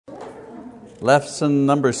Lesson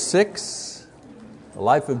number 6, the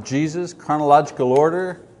life of Jesus, chronological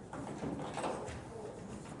order.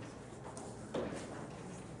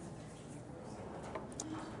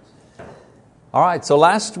 All right, so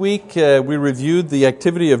last week we reviewed the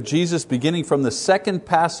activity of Jesus beginning from the second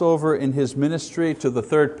Passover in His ministry to the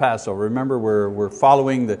third Passover. Remember, we're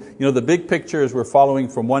following the big picture is we're following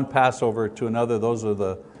from one Passover to another.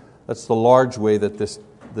 That's the large way that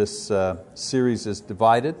this series is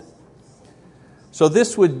divided. So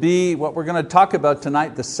this would be what we're going to talk about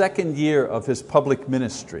tonight, the second year of His public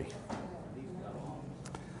ministry.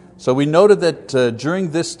 So we noted that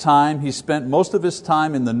during this time, He spent most of His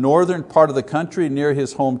time in the northern part of the country near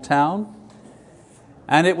His hometown.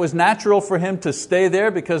 And it was natural for Him to stay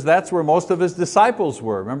there because that's where most of His disciples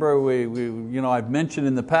were. Remember, I've mentioned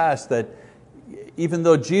in the past that even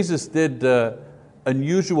though Jesus did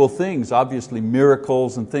unusual things, obviously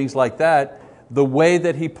miracles and things like that, the way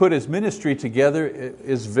that He put His ministry together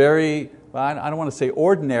is very, I don't want to say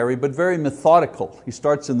ordinary, but very methodical. He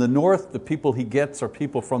starts in the north. The people He gets are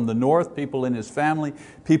people from the north, people in His family,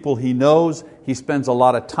 people He knows. He spends a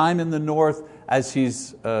lot of time in the north as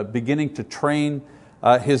He's beginning to train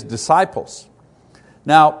His disciples.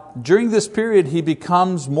 Now, during this period, He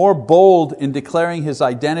becomes more bold in declaring His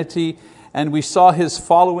identity, and we saw His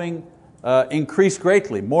following increase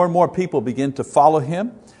greatly. More and more people begin to follow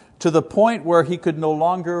Him, to the point where He could no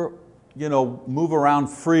longer move around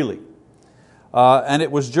freely. And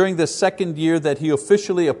it was during this second year that He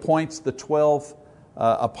officially appoints the 12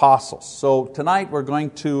 apostles. So tonight we're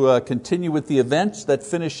going to continue with the events that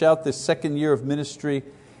finish out this second year of ministry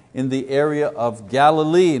in the area of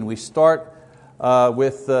Galilee. And we start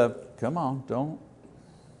with, come on,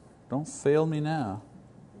 don't fail me now.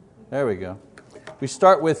 There we go. We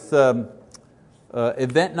start with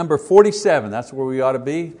event number 47. That's where we ought to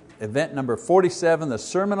be. Event number 47, the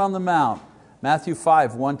Sermon on the Mount, Matthew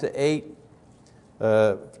 5, 1 to 8,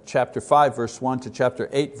 chapter 5, verse 1 to chapter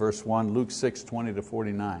 8, verse 1, Luke 6, 20 to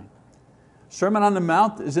 49. Sermon on the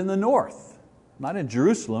Mount is in the north, not in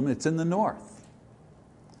Jerusalem, it's in the north.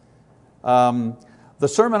 The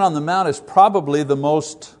Sermon on the Mount is probably the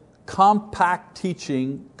most compact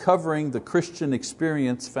teaching covering the Christian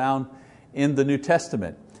experience found in the New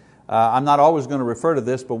Testament. I'm not always going to refer to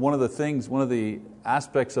this, but one of the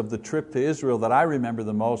aspects of the trip to Israel that I remember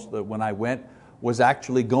the most, that when I went, was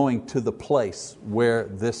actually going to the place where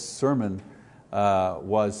this sermon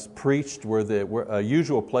was preached, a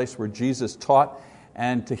usual place where Jesus taught,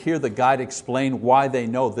 and to hear the guide explain why they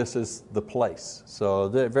know this is the place. So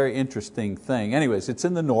a very interesting thing. Anyways, it's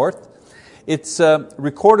in the north. It's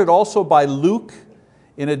recorded also by Luke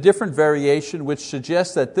in a different variation, which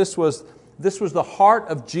suggests that this was the heart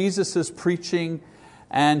of Jesus' preaching,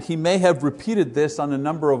 and He may have repeated this on a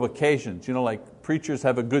number of occasions. Like preachers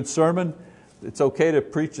have a good sermon. It's okay to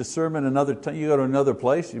preach a sermon another time. You go to another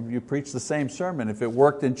place, you preach the same sermon. If it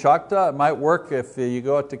worked in Choctaw, it might work if you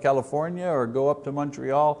go out to California or go up to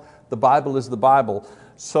Montreal. The Bible is the Bible.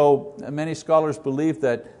 So many scholars believe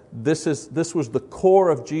that this was the core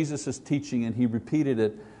of Jesus' teaching, and He repeated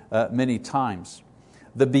it many times.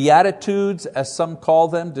 The Beatitudes, as some call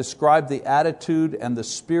them, describe the attitude and the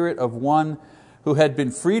spirit of one who had been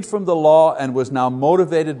freed from the law and was now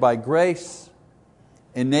motivated by grace,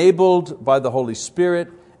 enabled by the Holy Spirit,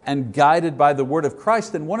 and guided by the word of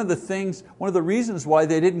Christ. And one of the reasons why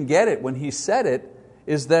they didn't get it when He said it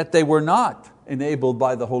is that they were not enabled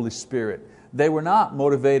by the Holy Spirit. They were not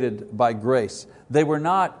motivated by grace. They were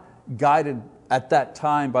not guided at that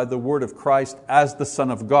time by the word of Christ as the Son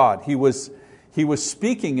of God. He was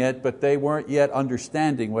speaking it, but they weren't yet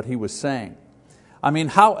understanding what He was saying. I mean,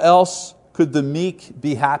 how else could the meek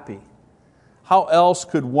be happy? How else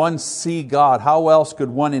could one see God? How else could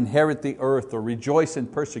one inherit the earth or rejoice in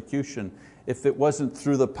persecution if it wasn't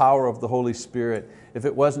through the power of the Holy Spirit, if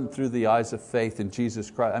it wasn't through the eyes of faith in Jesus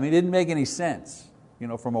Christ? I mean, it didn't make any sense,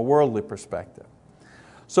 from a worldly perspective.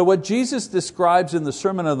 So what Jesus describes in the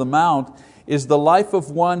Sermon on the Mount is the life of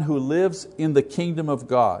one who lives in the kingdom of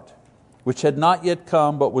God, which had not yet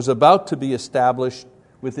come but was about to be established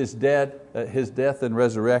with His death and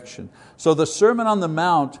resurrection. So the Sermon on the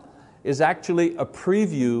Mount is actually a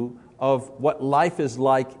preview of what life is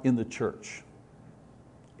like in the church.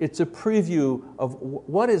 It's a preview of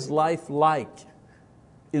what is life like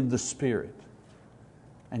in the Spirit.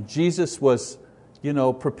 And Jesus was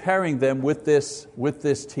preparing them with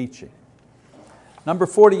this teaching. Number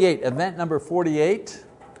 48, event number 48.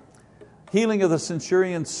 Healing of the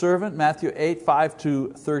centurion's servant, Matthew 8, 5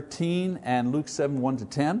 to 13, and Luke 7, 1 to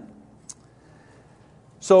 10.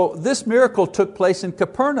 So this miracle took place in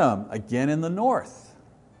Capernaum, again in the north,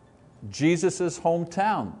 Jesus'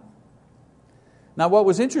 hometown. Now what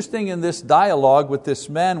was interesting in this dialogue with this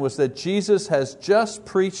man was that Jesus has just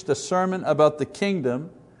preached a sermon about the kingdom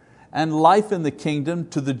and life in the kingdom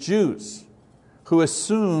to the Jews, who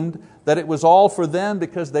assumed that it was all for them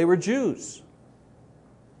because they were Jews.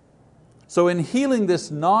 So in healing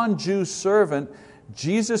this non-Jew servant,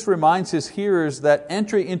 Jesus reminds His hearers that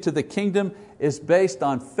entry into the kingdom is based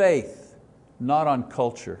on faith, not on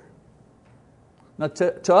culture. Now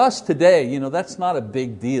to us today, that's not a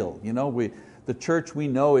big deal. The church, we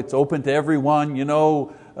know it's open to everyone,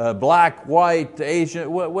 black, white, Asian,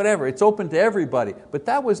 whatever. It's open to everybody. But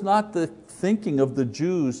that was not the thinking of the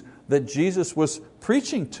Jews that Jesus was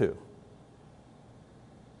preaching to.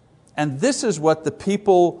 And this is what the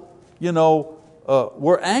people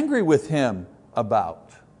were angry with Him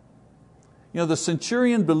about. The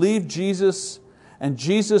centurion believed Jesus, and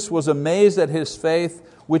Jesus was amazed at his faith,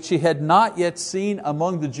 which he had not yet seen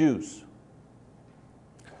among the Jews.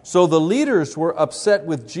 So the leaders were upset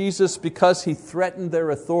with Jesus because He threatened their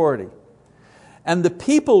authority. And the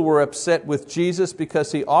people were upset with Jesus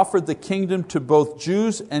because He offered the kingdom to both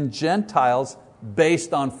Jews and Gentiles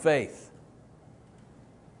based on faith.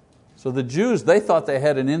 So the Jews, they thought they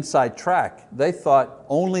had an inside track. They thought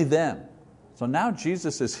only them. So now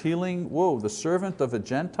Jesus is healing, the servant of a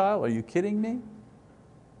Gentile? Are you kidding me?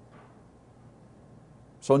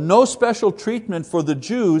 So no special treatment for the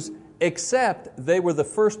Jews, except they were the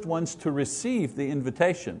first ones to receive the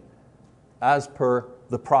invitation, as per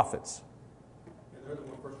the prophets. And they're the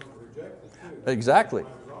first ones to reject it too. Exactly.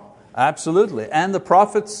 Absolutely. And the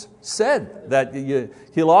prophets said that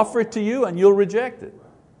He'll offer it to you and you'll reject it.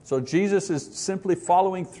 So Jesus is simply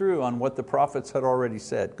following through on what the prophets had already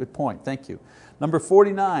said. Good point, thank you. Number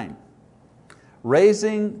 49,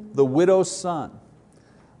 raising the widow's son.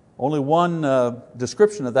 Only one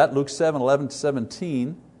description of that, Luke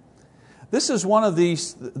 7:11-17. This is one of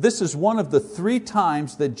the 3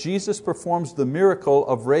 times that Jesus performs the miracle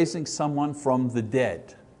of raising someone from the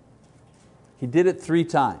dead. He did it 3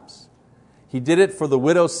 times. He did it for the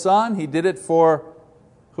widow's son. He did it for,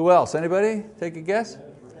 who else? Anybody? Take a guess?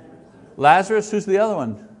 Lazarus. Who's the other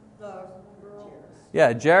one?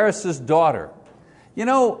 Yeah, Jairus' daughter.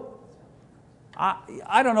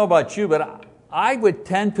 I don't know about you, but I would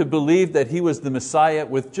tend to believe that He was the Messiah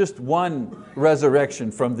with just one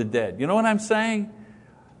resurrection from the dead. You know what I'm saying?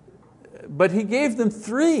 But He gave them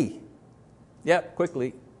 3. Yep,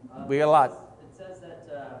 quickly. We got a lot. It says that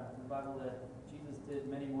in the Bible that Jesus did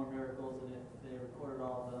many more miracles, and if they recorded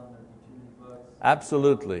all of them, there'd be too many books.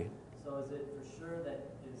 Absolutely. So is it for sure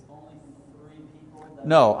that it's only 3 people?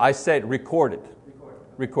 No, I said recorded.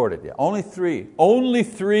 Recorded, yeah. Only 3. Only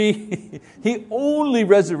 3. He only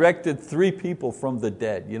resurrected 3 people from the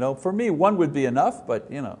dead. For me, 1 would be enough,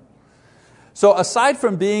 but So aside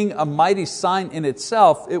from being a mighty sign in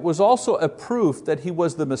itself, it was also a proof that He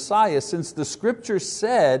was the Messiah, since the Scriptures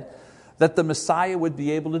said that the Messiah would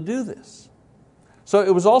be able to do this. So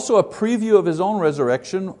it was also a preview of His own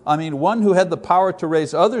resurrection. One who had the power to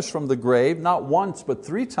raise others from the grave, not once but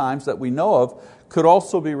 3 times that we know of, could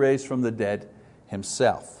also be raised from the dead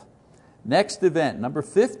Himself. Next event, number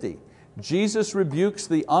 50. Jesus rebukes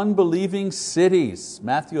the unbelieving cities.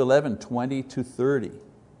 Matthew 11:20-30.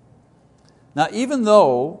 Now even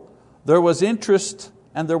though there was interest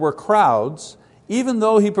and there were crowds, even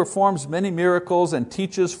though He performs many miracles and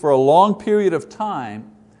teaches for a long period of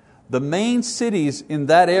time, the main cities in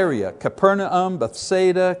that area, Capernaum,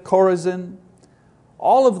 Bethsaida, Chorazin,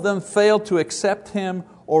 all of them failed to accept Him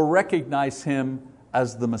or recognize Him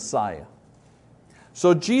as the Messiah.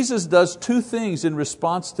 So Jesus does 2 things in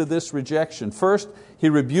response to this rejection. First, He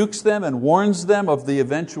rebukes them and warns them of the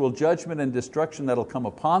eventual judgment and destruction that will come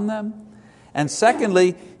upon them. And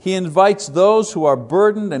secondly, He invites those who are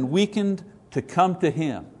burdened and weakened to come to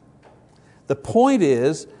Him. The point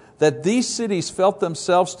is that these cities felt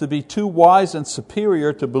themselves to be too wise and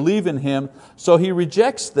superior to believe in Him, so He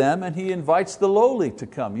rejects them and He invites the lowly to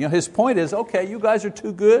come. His point is, okay, you guys are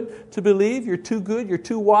too good to believe, you're too good, you're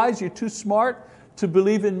too wise, you're too smart to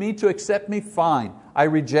believe in Me, to accept Me, fine, I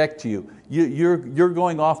reject you. You're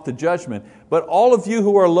going off to judgment. But all of you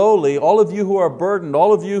who are lowly, all of you who are burdened,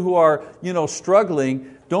 all of you who are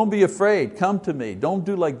struggling, don't be afraid, come to Me. Don't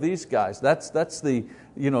do like these guys. That's the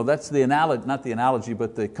analogy, not the analogy,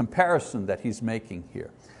 but the comparison that He's making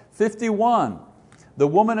here. 51, the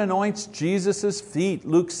woman anoints Jesus' feet,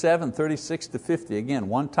 Luke 7:36-50. Again,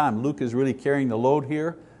 one time Luke is really carrying the load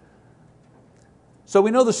here. So we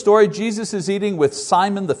know the story. Jesus is eating with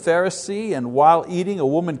Simon the Pharisee, and while eating, a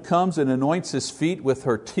woman comes and anoints His feet with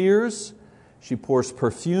her tears. She pours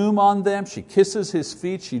perfume on them, she kisses His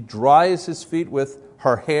feet, she dries His feet with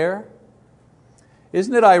her hair.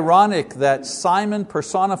 Isn't it ironic that Simon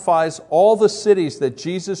personifies all the cities that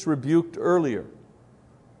Jesus rebuked earlier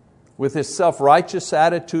with his self-righteous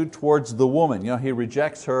attitude towards the woman? He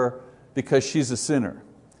rejects her because she's a sinner.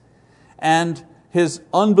 And his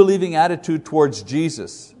unbelieving attitude towards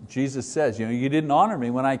Jesus. Jesus says, you didn't honor me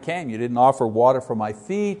when I came. You didn't offer water for my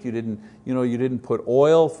feet. You didn't put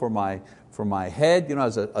oil for my head,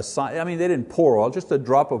 as a sign. I mean, they didn't pour oil, just a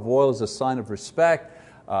drop of oil as a sign of respect.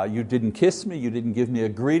 You didn't kiss me, you didn't give me a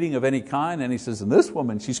greeting of any kind. And he says, and this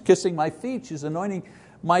woman, she's kissing my feet, she's anointing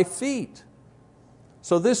my feet.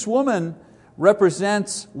 So this woman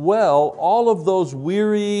represents well all of those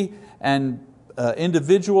weary and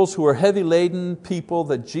individuals who are heavy laden people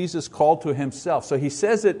that Jesus called to Himself. So He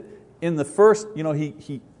says it in the first,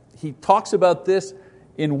 he talks about this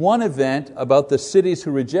in one event about the cities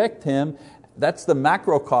who reject Him. That's the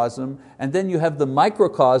macrocosm. And then you have the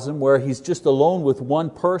microcosm where He's just alone with one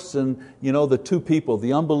person, the two people,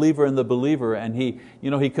 the unbeliever and the believer, and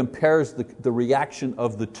He compares the reaction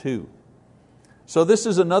of the two. So this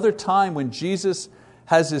is another time when Jesus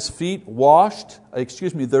has His feet washed.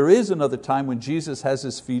 There is another time when Jesus has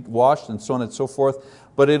His feet washed, and so on and so forth,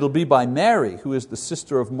 but it'll be by Mary, who is the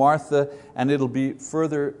sister of Martha, and it'll be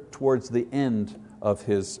further towards the end of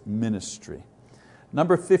His ministry.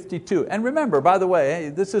 Number 52. And remember, by the way,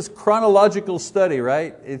 this is chronological study,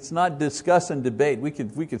 right? It's not discuss and debate. We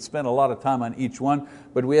could spend a lot of time on each one,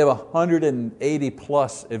 but we have 180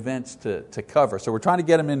 plus events to cover. So we're trying to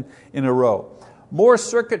get them in a row. More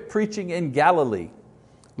circuit preaching in Galilee.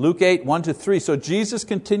 Luke 8, 1-3. So Jesus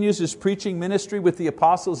continues His preaching ministry with the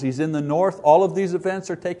apostles. He's in the north. All of these events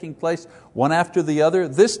are taking place one after the other.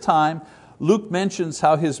 This time, Luke mentions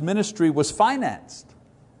how His ministry was financed.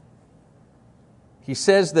 He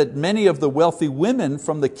says that many of the wealthy women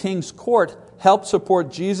from the king's court helped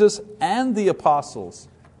support Jesus and the apostles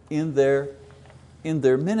in their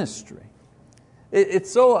ministry.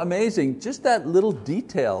 It's so amazing, just that little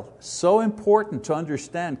detail, so important to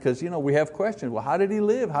understand, because we have questions. Well, how did He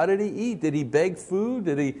live? How did He eat? Did He beg food?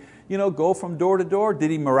 Did He go from door to door?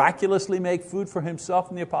 Did He miraculously make food for Himself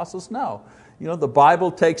and the apostles? No. The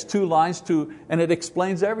Bible takes 2 lines and it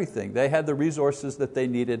explains everything. They had the resources that they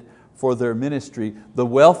needed for their ministry. The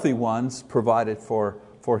wealthy ones provided for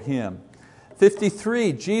Him.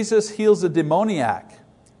 53, Jesus heals a demoniac.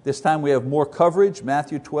 This time we have more coverage.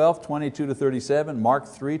 Matthew 12, 22-37, Mark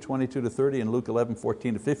 3, 22-30, and Luke 11,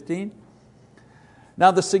 14-15. Now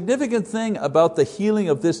the significant thing about the healing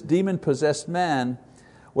of this demon-possessed man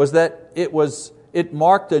was that it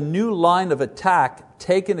marked a new line of attack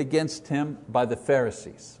taken against Him by the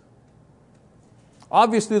Pharisees.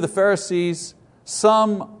 Obviously the Pharisees,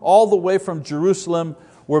 some all the way from Jerusalem,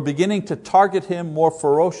 were beginning to target Him more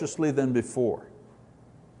ferociously than before.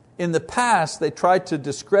 In the past, they tried to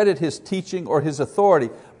discredit His teaching or His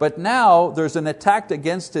authority, but now there's an attack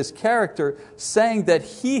against His character, saying that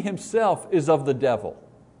He Himself is of the devil.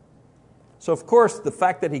 So of course, the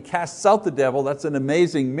fact that He casts out the devil, that's an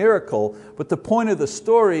amazing miracle, but the point of the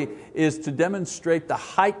story is to demonstrate the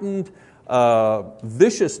heightened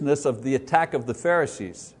viciousness of the attack of the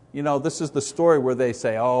Pharisees. This is the story where they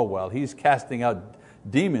say, oh, well, He's casting out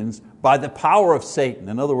demons by the power of Satan.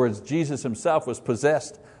 In other words, Jesus Himself was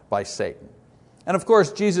possessed by Satan. And of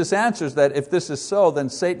course, Jesus answers that if this is so, then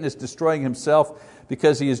Satan is destroying himself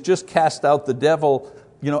because he has just cast out the devil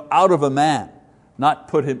out of a man, not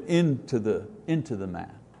put him into the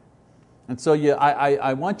man. And so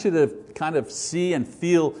I want you to kind of see and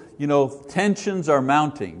feel, tensions are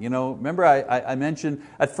mounting. Remember I mentioned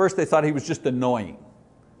at first they thought he was just annoying.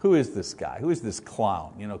 Who is this guy? Who is this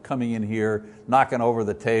clown? Coming in here, knocking over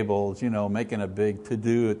the tables, making a big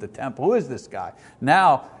to-do at the temple. Who is this guy?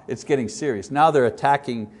 Now it's getting serious. Now they're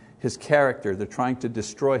attacking His character. They're trying to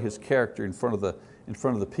destroy His character in front of the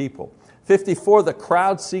people. 54, the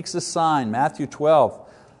crowd seeks a sign. Matthew 12,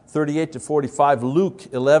 38-45. Luke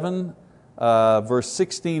 11, verse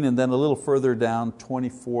 16, and then a little further down,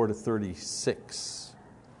 24-36.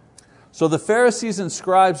 So the Pharisees and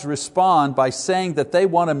scribes respond by saying that they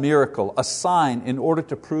want a miracle, a sign, in order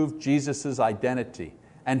to prove Jesus' identity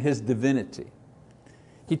and His divinity.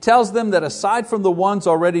 He tells them that aside from the ones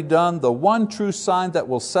already done, the one true sign that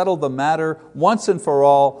will settle the matter once and for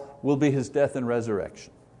all will be His death and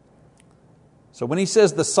resurrection. So when He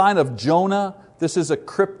says the sign of Jonah, this is a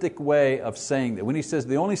cryptic way of saying that. When He says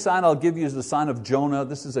the only sign I'll give you is the sign of Jonah,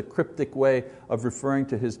 this is a cryptic way of referring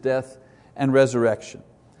to His death and resurrection.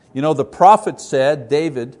 The prophet said,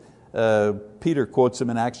 David, Peter quotes him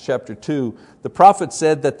in Acts chapter 2, the prophet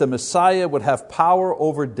said that the Messiah would have power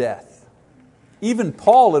over death. Even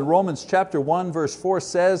Paul in Romans chapter 1 verse 4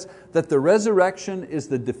 says that the resurrection is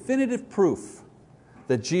the definitive proof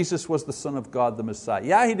that Jesus was the Son of God, the Messiah.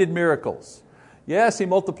 Yeah, He did miracles. Yes, He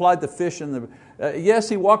multiplied the fish and yes,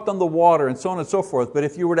 He walked on the water and so on and so forth. But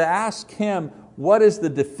if you were to ask Him, what is the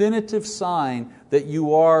definitive sign that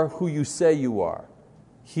you are who you say you are?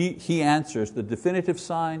 He answers the definitive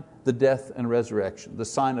sign, the death and resurrection, the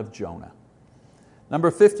sign of Jonah. Number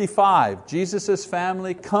 55, Jesus'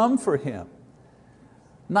 family come for Him.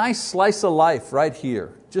 Nice slice of life right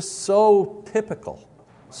here. Just so typical,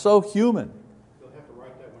 so human. You'll have to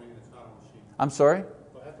write that one in, it's not on the sheet. I'm sorry?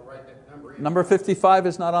 You'll have to write that number in. Number 55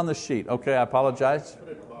 is not on the sheet. Okay, I apologize. Put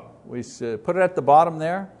it at the bottom. We put it at the bottom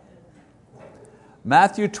there.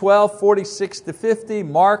 Matthew 12, 46 to 50,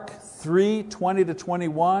 Mark 3, 20 to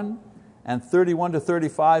 21, and 31 to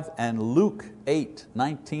 35, and Luke 8,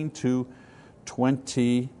 19 to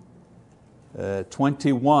 21.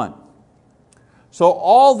 So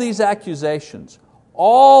all these accusations,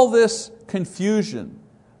 all this confusion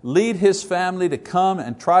lead His family to come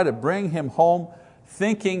and try to bring Him home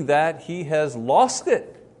thinking that he has lost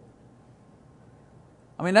it.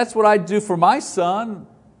 I mean, that's what I'd do for my son.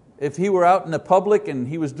 If he were out in the public and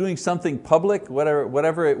he was doing something public,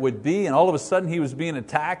 whatever it would be, and all of a sudden he was being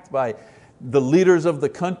attacked by the leaders of the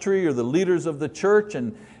country or the leaders of the church,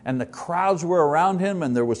 and the crowds were around him,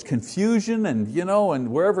 and there was confusion,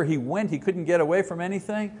 and wherever he went he couldn't get away from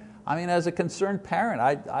anything. I mean, as a concerned parent,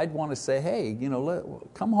 I'd want to say, hey,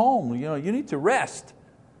 come home. You need to rest.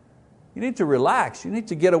 You need to relax. You need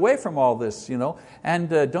to get away from all this.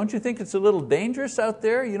 And don't you think it's a little dangerous out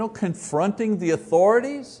there, confronting the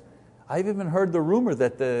authorities? I've even heard the rumor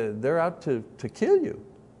that they're out to kill you.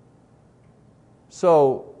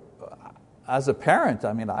 So, as a parent,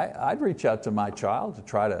 I mean, I'd reach out to my child to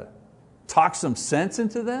try to talk some sense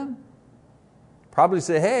into them. Probably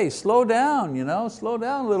say, hey, slow down, slow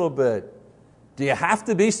down a little bit. Do you have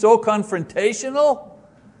to be so confrontational?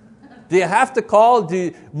 Do you have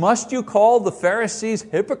to must you call the Pharisees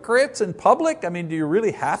hypocrites in public? I mean, do you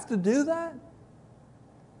really have to do that?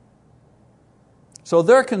 So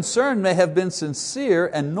their concern may have been sincere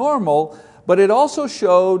and normal, but it also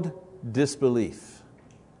showed disbelief.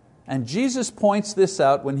 And Jesus points this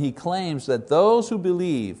out when He claims that those who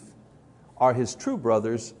believe are His true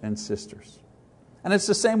brothers and sisters. And it's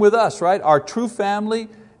the same with us, right? Our true family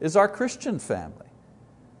is our Christian family.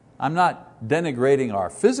 I'm not denigrating our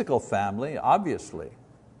physical family, obviously.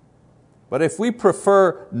 But if we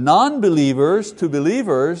prefer non-believers to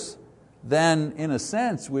believers, then in a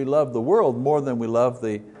sense we love the world more than we love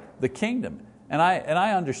the kingdom. And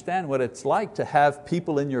I understand what it's like to have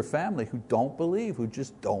people in your family who don't believe, who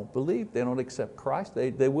just don't believe. They don't accept Christ.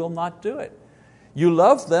 They will not do it. You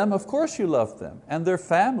love them, of course you love them. And their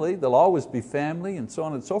family, they'll always be family and so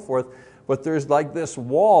on and so forth. But there's like this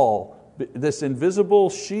wall, this invisible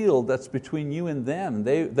shield that's between you and them.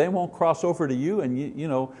 They won't cross over to you,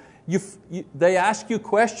 and they ask you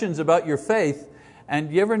questions about your faith,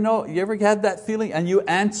 and you ever had that feeling, and you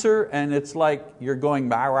answer, and it's like you're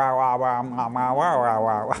going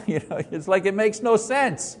it's like it makes no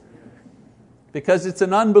sense, because it's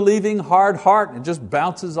an unbelieving hard heart, and it just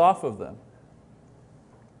bounces off of them.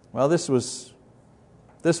 Well, this was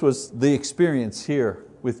the experience here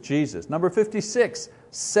with Jesus. Number 56,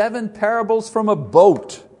 7 parables from a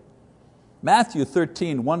boat. Matthew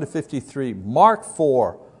 13, 1 to 53, Mark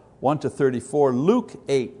 4, 1 to 34, Luke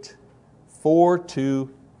 8, 4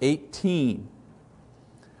 to 18.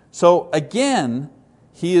 So again,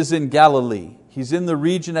 He is in Galilee. He's in the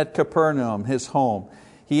region at Capernaum, His home.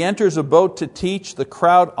 He enters a boat to teach the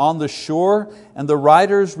crowd on the shore, and the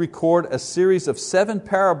writers record a series of 7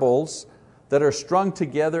 parables that are strung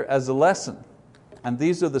together as a lesson. And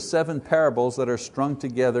these are the 7 parables that are strung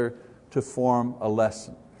together to form a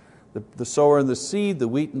lesson. The sower and the seed, the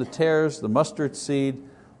wheat and the tares, the mustard seed,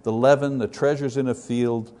 the leaven, the treasures in a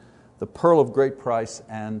field, the pearl of great price,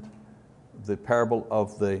 and the parable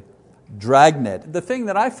of the dragnet. The thing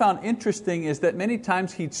that I found interesting is that many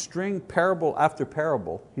times He'd string parable after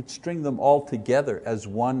parable. He'd string them all together as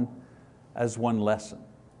one lesson.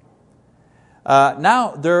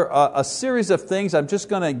 Now there are a series of things. I'm just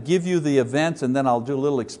going to give you the events, and then I'll do a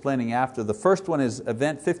little explaining after. The first one is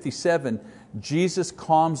event 57. Jesus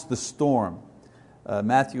calms the storm.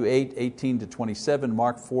 Matthew 8, 18 to 27,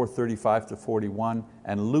 Mark 4, 35 to 41,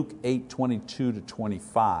 and Luke 8, 22 to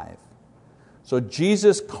 25. So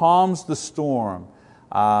Jesus calms the storm.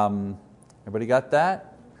 Everybody got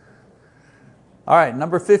that? All right,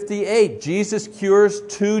 number 58, Jesus cures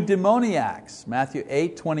 2 demoniacs. Matthew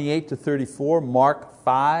 8, 28 to 34, Mark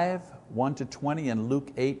 5, 1 to 20, and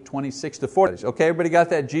Luke 8, 26 to 40. Okay, everybody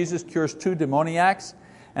got that? Jesus cures 2 demoniacs.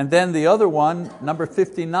 And then the other one, number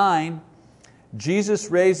 59, Jesus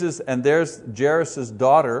raises, and there's Jairus'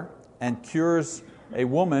 daughter, and cures a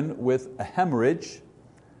woman with a hemorrhage.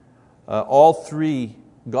 All three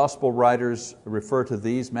gospel writers refer to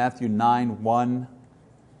these: Matthew 9:1,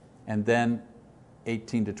 and then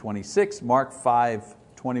 18 to 26, Mark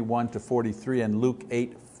 5:21 to 43, and Luke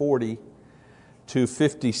 8:40 to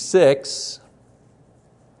 56.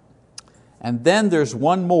 And then there's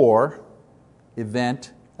one more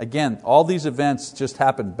event. Again, all these events just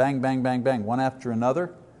happen bang, bang, bang, bang, one after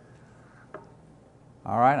another.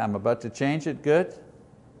 All right, I'm about to change it, good.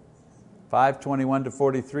 5:21 to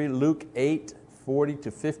 43, Luke 8:40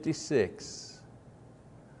 to 56.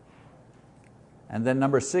 And then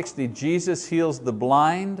number 60, Jesus heals the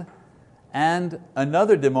blind and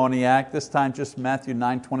another demoniac, this time just Matthew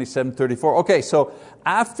 9:27-34. Okay, so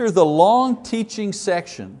after the long teaching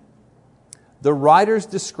section, the writers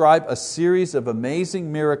describe a series of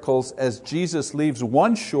amazing miracles as Jesus leaves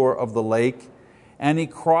one shore of the lake and He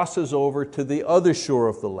crosses over to the other shore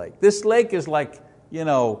of the lake. This lake is like,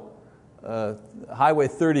 Highway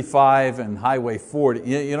 35 and Highway 40.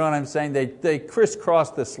 You know what I'm saying? They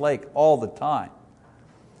crisscross this lake all the time.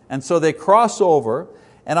 And so they cross over,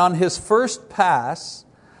 and on His first pass,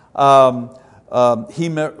 He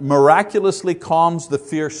miraculously calms the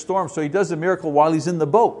fierce storm. So He does a miracle while He's in the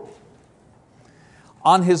boat.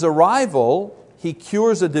 On His arrival, He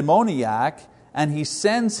cures a demoniac, and He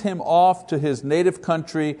sends him off to his native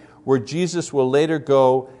country, where Jesus will later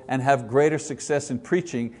go and have greater success in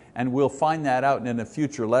preaching, and we'll find that out in a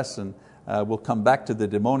future lesson. We'll come back to the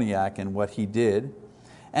demoniac and what he did.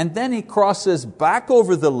 And then He crosses back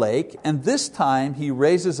over the lake, and this time He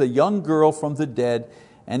raises a young girl from the dead,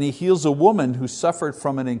 and He heals a woman who suffered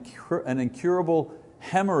from an incurable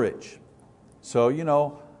hemorrhage.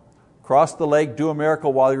 So, cross the lake, do a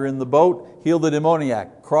miracle while you're in the boat, heal the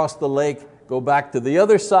demoniac. Cross the lake, go back to the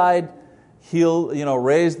other side, heal,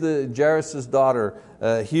 raise the Jairus' daughter,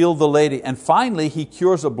 heal the lady. And finally, He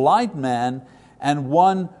cures a blind man and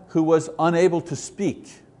one who was unable to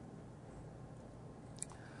speak.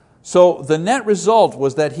 So the net result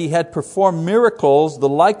was that He had performed miracles the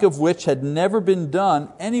like of which had never been done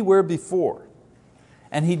anywhere before.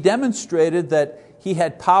 And He demonstrated that He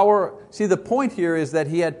had power. See, the point here is that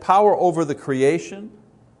He had power over the creation.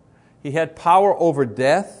 He had power over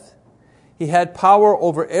death. He had power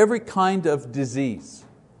over every kind of disease.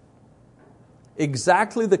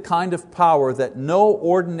 Exactly the kind of power that no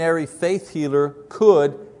ordinary faith healer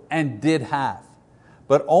could and did have.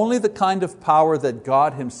 But only the kind of power that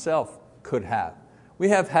God Himself could have. We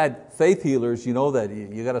have had faith healers, that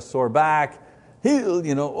you got a sore back, heal,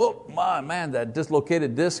 oh my man, that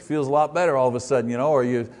dislocated disc feels a lot better all of a sudden,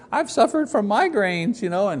 or I've suffered from migraines,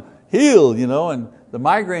 and heal, and the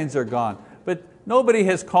migraines are gone. But nobody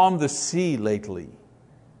has calmed the sea lately.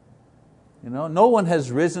 No one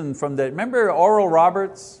has risen from that. Remember Oral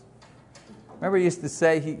Roberts? Remember he used to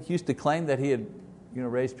say, he used to claim that he had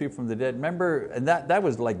raised people from the dead. Remember, and that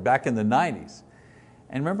was like back in the 90s.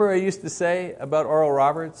 And remember I used to say about Oral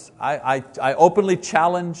Roberts? I openly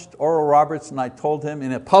challenged Oral Roberts, and I told him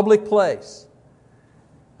in a public place,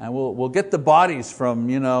 and we'll get the bodies from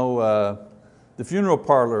the funeral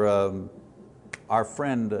parlor, our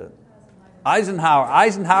friend Eisenhower.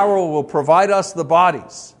 Eisenhower will provide us the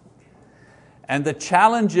bodies. And the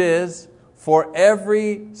challenge is, for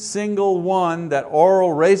every single one that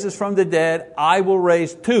Oral raises from the dead, I will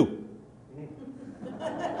raise 2.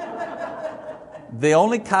 The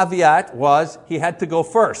only caveat was he had to go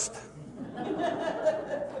first.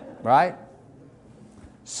 Right?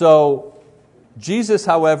 So Jesus,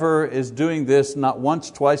 however, is doing this not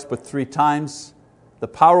once, twice, but 3 times. The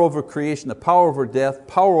power over creation, the power over death,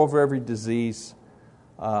 power over every disease.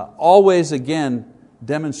 Always again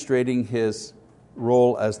demonstrating His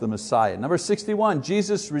role as the Messiah. Number 61,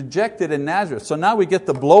 Jesus rejected in Nazareth. So now we get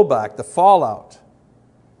the blowback, the fallout.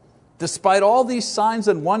 Despite all these signs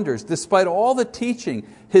and wonders, despite all the teaching,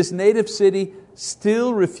 His native city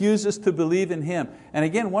still refuses to believe in Him. And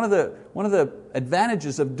again, one of the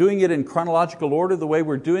advantages of doing it in chronological order, the way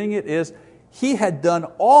we're doing it, is He had done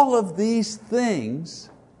all of these things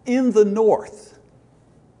in the north,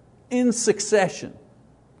 in succession.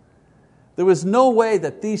 There was no way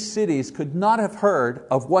that these cities could not have heard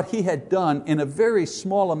of what He had done in a very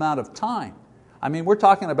small amount of time. I mean, we're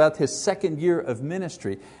talking about His 2nd year of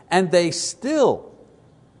ministry, and they still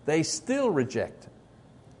reject Him.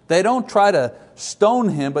 They don't try to stone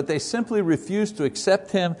Him, but they simply refuse to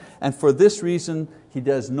accept Him, and for this reason, He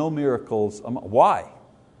does no miracles. Why?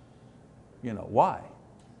 Why?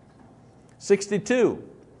 62,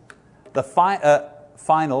 the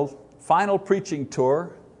final preaching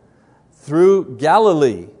tour through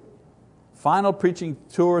Galilee. Final preaching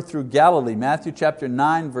tour through Galilee, Matthew chapter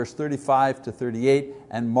 9, verse 35 to 38,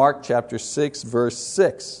 and Mark chapter 6, verse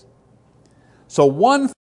 6. So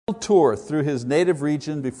one final tour through His native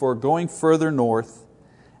region before going further north,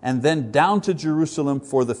 and then down to Jerusalem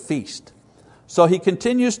for the feast. So He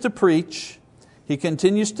continues to preach, He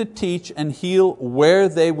continues to teach and heal where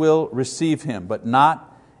they will receive Him, but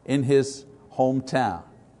not in His hometown.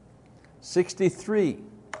 63,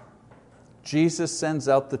 Jesus sends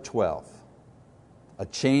out the 12. A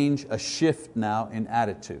change, a shift now in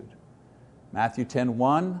attitude. Matthew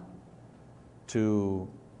 10:1 to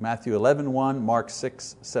Matthew 11:1, Mark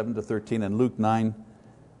 6:7 to 13, and Luke 9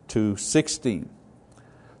 to 16.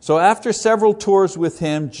 So after several tours with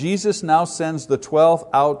Him, Jesus now sends the 12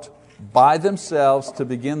 out by themselves to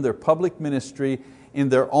begin their public ministry in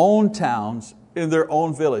their own towns, in their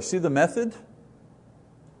own village. See the method?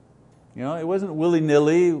 It wasn't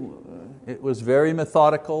willy-nilly, it was very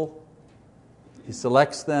methodical. He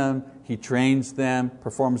selects them, He trains them,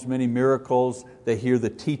 performs many miracles, they hear the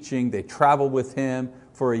teaching, they travel with Him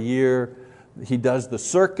for a year, He does the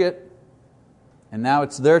circuit, and now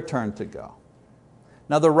it's their turn to go.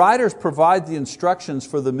 Now the writers provide the instructions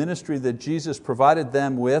for the ministry that Jesus provided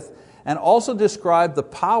them with, and also describe the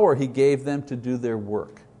power He gave them to do their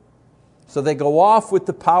work. So they go off with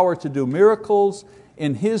the power to do miracles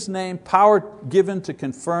in His name, power given to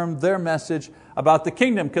confirm their message about the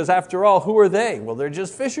kingdom, because after all, who are they? Well, they're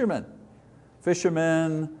just fishermen.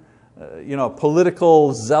 Fishermen,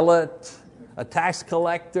 political zealot, a tax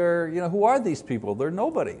collector. Who are these people? They're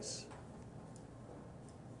nobodies.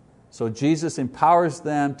 So Jesus empowers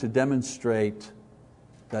them to demonstrate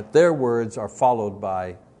that their words are followed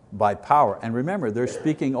by power. And remember, they're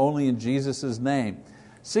speaking only in Jesus' name.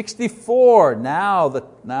 64, now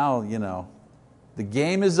the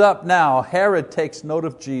game is up now. Herod takes note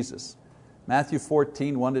of Jesus. Matthew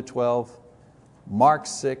 14, 1 to 12, Mark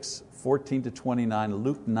 6, 14 to 29,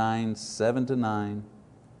 Luke 9, 7 to 9.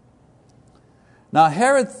 Now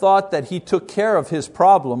Herod thought that he took care of his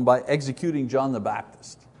problem by executing John the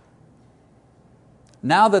Baptist.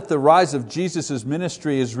 Now that the rise of Jesus'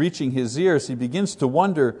 ministry is reaching his ears, he begins to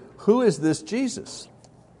wonder, who is this Jesus?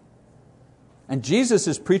 And Jesus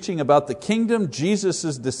is preaching about the kingdom.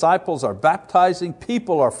 Jesus' disciples are baptizing.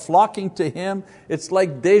 People are flocking to Him. It's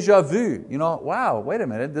like déjà vu. Wow, wait a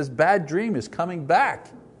minute, this bad dream is coming back.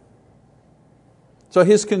 So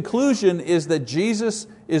his conclusion is that Jesus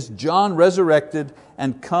is John resurrected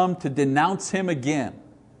and come to denounce Him again.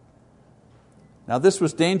 Now this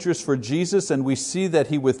was dangerous for Jesus, and we see that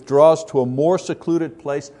He withdraws to a more secluded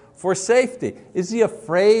place for safety. Is He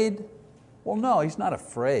afraid? Well, no, He's not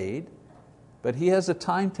afraid. But He has a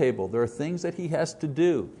timetable. There are things that He has to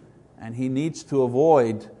do, and He needs to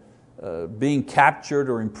avoid being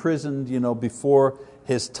captured or imprisoned before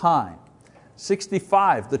His time.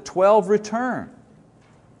 65, the 12 return.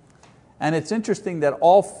 And it's interesting that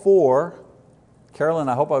all four, Carolyn,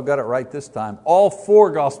 I hope I've got it right this time, all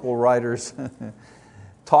four gospel writers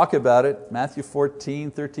talk about it. Matthew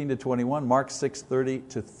 14, 13 to 21, Mark 6, 30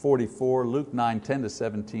 to 44, Luke 9, 10 to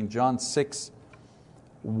 17, John 6,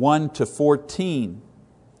 1 to 14.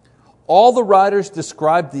 All the writers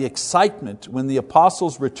describe the excitement when the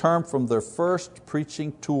apostles return from their first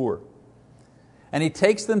preaching tour. And He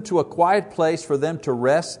takes them to a quiet place for them to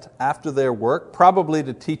rest after their work, probably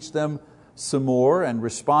to teach them some more and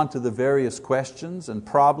respond to the various questions and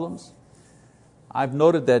problems. I've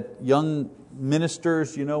noted that young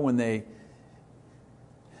ministers, when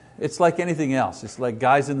it's like anything else. It's like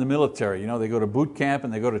guys in the military. They go to boot camp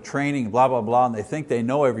and they go to training, blah, blah, blah, and they think they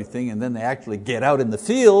know everything, and then they actually get out in the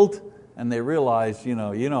field and they realize, you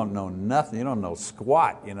don't know nothing, you don't know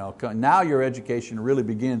squat. Now your education really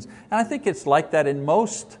begins. And I think it's like that in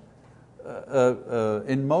most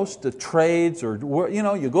trades, or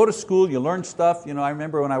you go to school, you learn stuff. I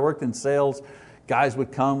remember when I worked in sales, guys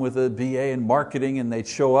would come with a BA in marketing and they'd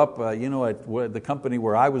show up at the company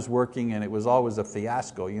where I was working, and it was always a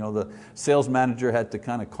fiasco. The sales manager had to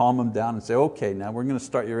kind of calm them down and say, okay, now we're going to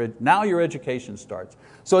start now your education starts.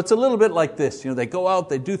 So it's a little bit like this. They go out,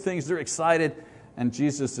 they do things, they're excited, and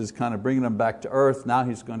Jesus is kind of bringing them back to earth. Now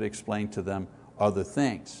He's going to explain to them other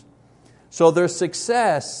things. So their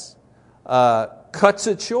success cuts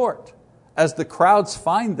it short as the crowds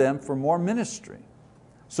find them for more ministry.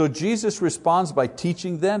 So Jesus responds by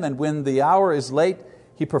teaching them, and when the hour is late,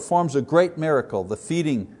 He performs a great miracle, the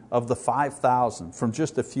feeding of the 5,000 from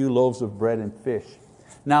just a few loaves of bread and fish.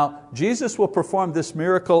 Now, Jesus will perform this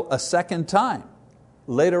miracle a second time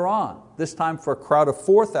later on, this time for a crowd of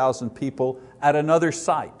 4,000 people at another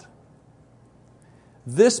site.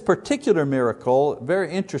 This particular miracle,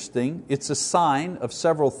 very interesting, it's a sign of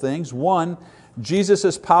several things. One,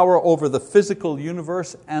 Jesus' power over the physical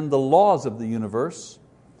universe and the laws of the universe.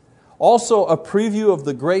 Also a preview of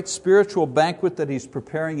the great spiritual banquet that He's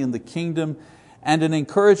preparing in the kingdom, and an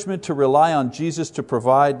encouragement to rely on Jesus to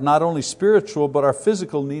provide not only spiritual but our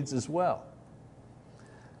physical needs as well.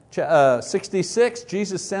 66,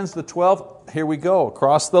 Jesus sends the 12, here we go,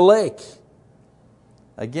 across the lake.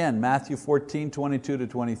 Again, Matthew 14, 22 to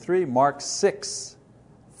 23, Mark 6,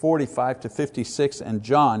 45 to 56, and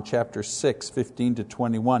John chapter 6, 15 to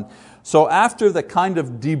 21. So after the kind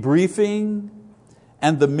of debriefing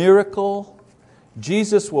and the miracle,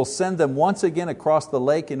 Jesus will send them once again across the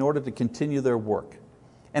lake in order to continue their work.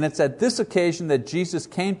 And it's at this occasion that Jesus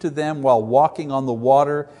came to them while walking on the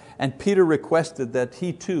water, and Peter requested that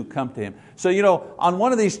he too come to him. So on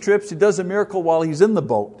one of these trips He does a miracle while He's in the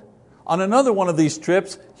boat. On another one of these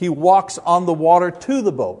trips He walks on the water to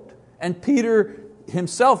the boat. And Peter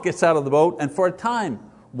himself gets out of the boat and for a time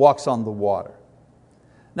walks on the water.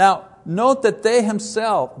 Now, note that they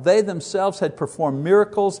themselves had performed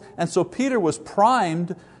miracles, and so Peter was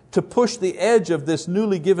primed to push the edge of this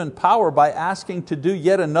newly given power by asking to do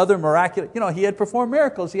yet another miraculous. He had performed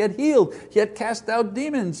miracles, He had healed, He had cast out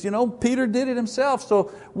demons. Peter did it himself.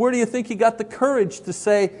 So where do you think he got the courage to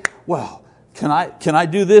say, well, can I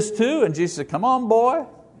do this too? And Jesus said, come on, boy,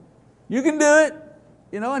 you can do it.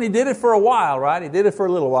 And he did it for a while, right? He did it for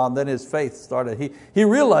a little while, and then his faith started. He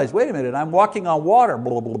realized, wait a minute, I'm walking on water,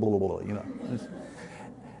 blah, blah, blah, blah, blah.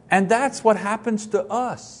 And that's what happens to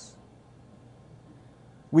us.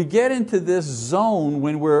 We get into this zone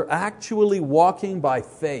when we're actually walking by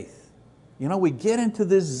faith. We get into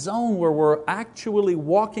this zone where we're actually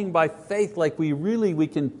walking by faith, like we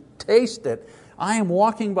can taste it. I am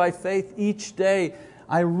walking by faith each day.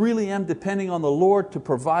 I really am depending on the Lord to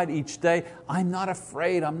provide each day. I'm not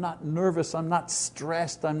afraid, I'm not nervous, I'm not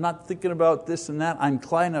stressed, I'm not thinking about this and that. I'm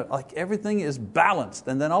like everything is balanced.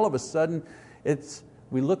 And then all of a sudden,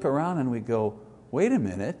 we look around and we go, wait a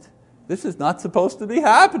minute, this is not supposed to be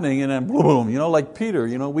happening. And then boom, like Peter,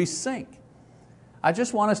 we sink. I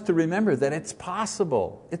just want us to remember that it's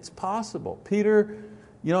possible. It's possible. Peter,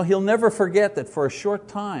 he'll never forget that for a short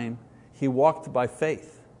time he walked by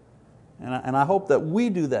faith. And I hope that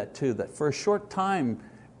we do that too, that for a short time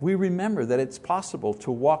we remember that it's possible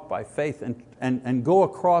to walk by faith and go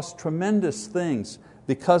across tremendous things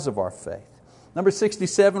because of our faith. Number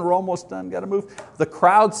 67, we're almost done, got to move. The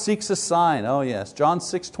crowd seeks a sign. Oh yes, John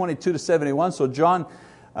 6, 22 to 71. So John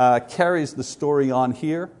carries the story on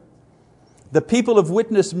here. The people have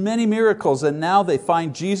witnessed many miracles, and now they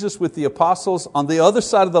find Jesus with the apostles on the other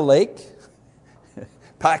side of the lake,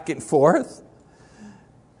 back and forth.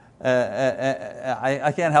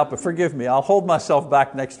 I can't help it, forgive me, I'll hold myself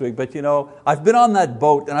back next week, but I've been on that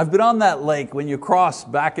boat and I've been on that lake when you cross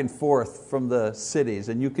back and forth from the cities,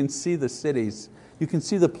 and you can see the cities, you can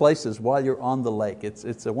see the places while you're on the lake.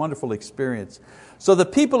 It's a wonderful experience. So the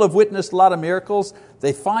people have witnessed a lot of miracles.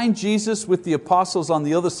 They find Jesus with the apostles on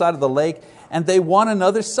the other side of the lake, and they want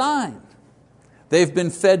another sign. They've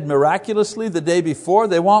been fed miraculously the day before,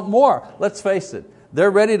 they want more. Let's face it,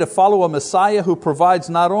 they're ready to follow a Messiah who provides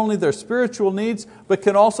not only their spiritual needs, but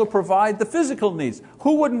can also provide the physical needs.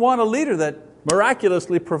 Who wouldn't want a leader that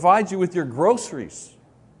miraculously provides you with your groceries?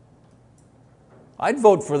 I'd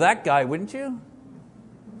vote for that guy, wouldn't you?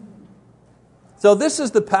 So this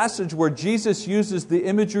is the passage where Jesus uses the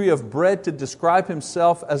imagery of bread to describe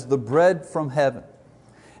Himself as the bread from heaven.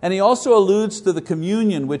 And He also alludes to the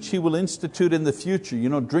communion which He will institute in the future.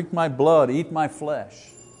 Drink my blood, eat my flesh.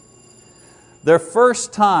 Their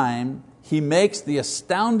first time, He makes the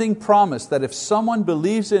astounding promise that if someone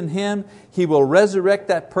believes in Him, He will resurrect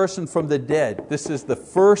that person from the dead. This is the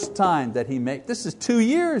first time that He makes. This is 2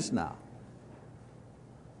 years now.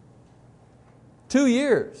 2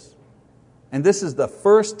 years. And this is the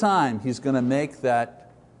first time He's going to make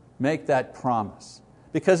that promise.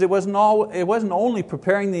 Because it wasn't only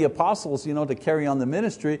preparing the apostles to carry on the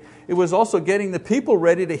ministry, it was also getting the people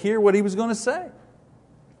ready to hear what He was going to say.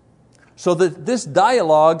 So that this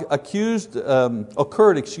dialogue occurred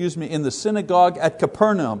in the synagogue at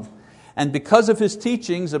Capernaum. And because of His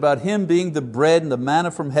teachings about Him being the bread and the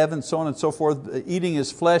manna from heaven, so on and so forth, eating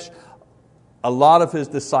His flesh, a lot of His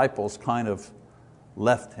disciples kind of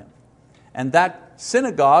left Him. And that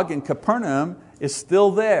synagogue in Capernaum is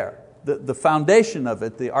still there. The foundation of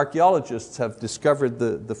it, the archaeologists have discovered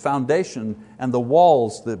the foundation and the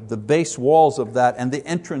walls, the base walls of that, and the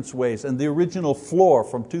entranceways and the original floor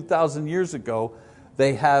from 2,000 years ago.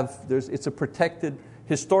 It's a protected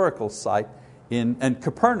historical site and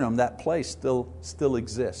Capernaum, that place still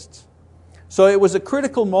exists. So it was a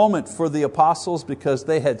critical moment for the apostles because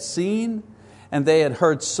they had seen and they had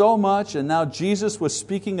heard so much, and now Jesus was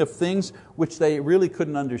speaking of things which they really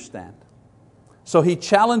couldn't understand. So He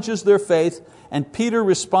challenges their faith, and Peter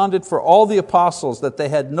responded for all the apostles that they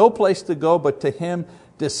had no place to go but to Him.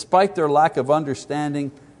 Despite their lack of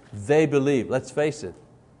understanding, they believed. Let's face it,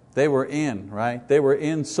 they were in, right? They were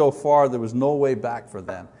in so far there was no way back for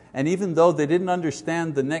them. And even though they didn't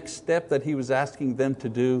understand the next step that He was asking them to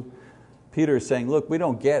do, Peter is saying, look, we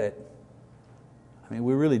don't get it. I mean,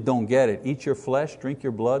 we really don't get it. Eat your flesh, drink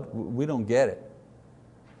your blood, we don't get it.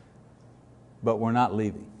 But we're not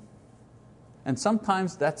leaving. And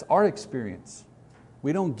sometimes that's our experience.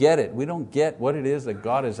 We don't get it. We don't get what it is that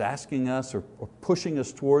God is asking us or pushing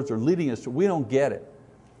us towards or leading us to. We don't get it.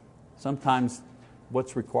 Sometimes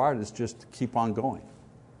what's required is just to keep on going.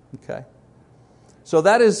 Okay? So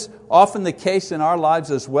that is often the case in our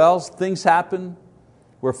lives as well. Things happen.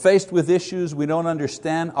 We're faced with issues we don't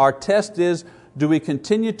understand. Our test is, do we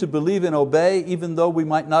continue to believe and obey even though we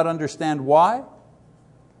might not understand why?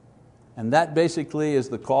 And that basically is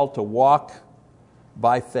the call to walk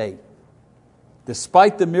by faith.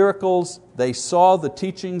 Despite the miracles they saw, the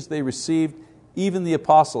teachings they received, even the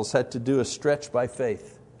apostles had to do a stretch by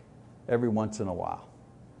faith every once in a while,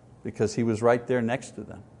 because He was right there next to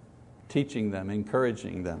them, teaching them,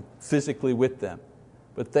 encouraging them, physically with them.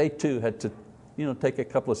 But they too had to take a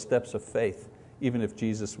couple of steps of faith, even if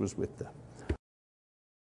Jesus was with them.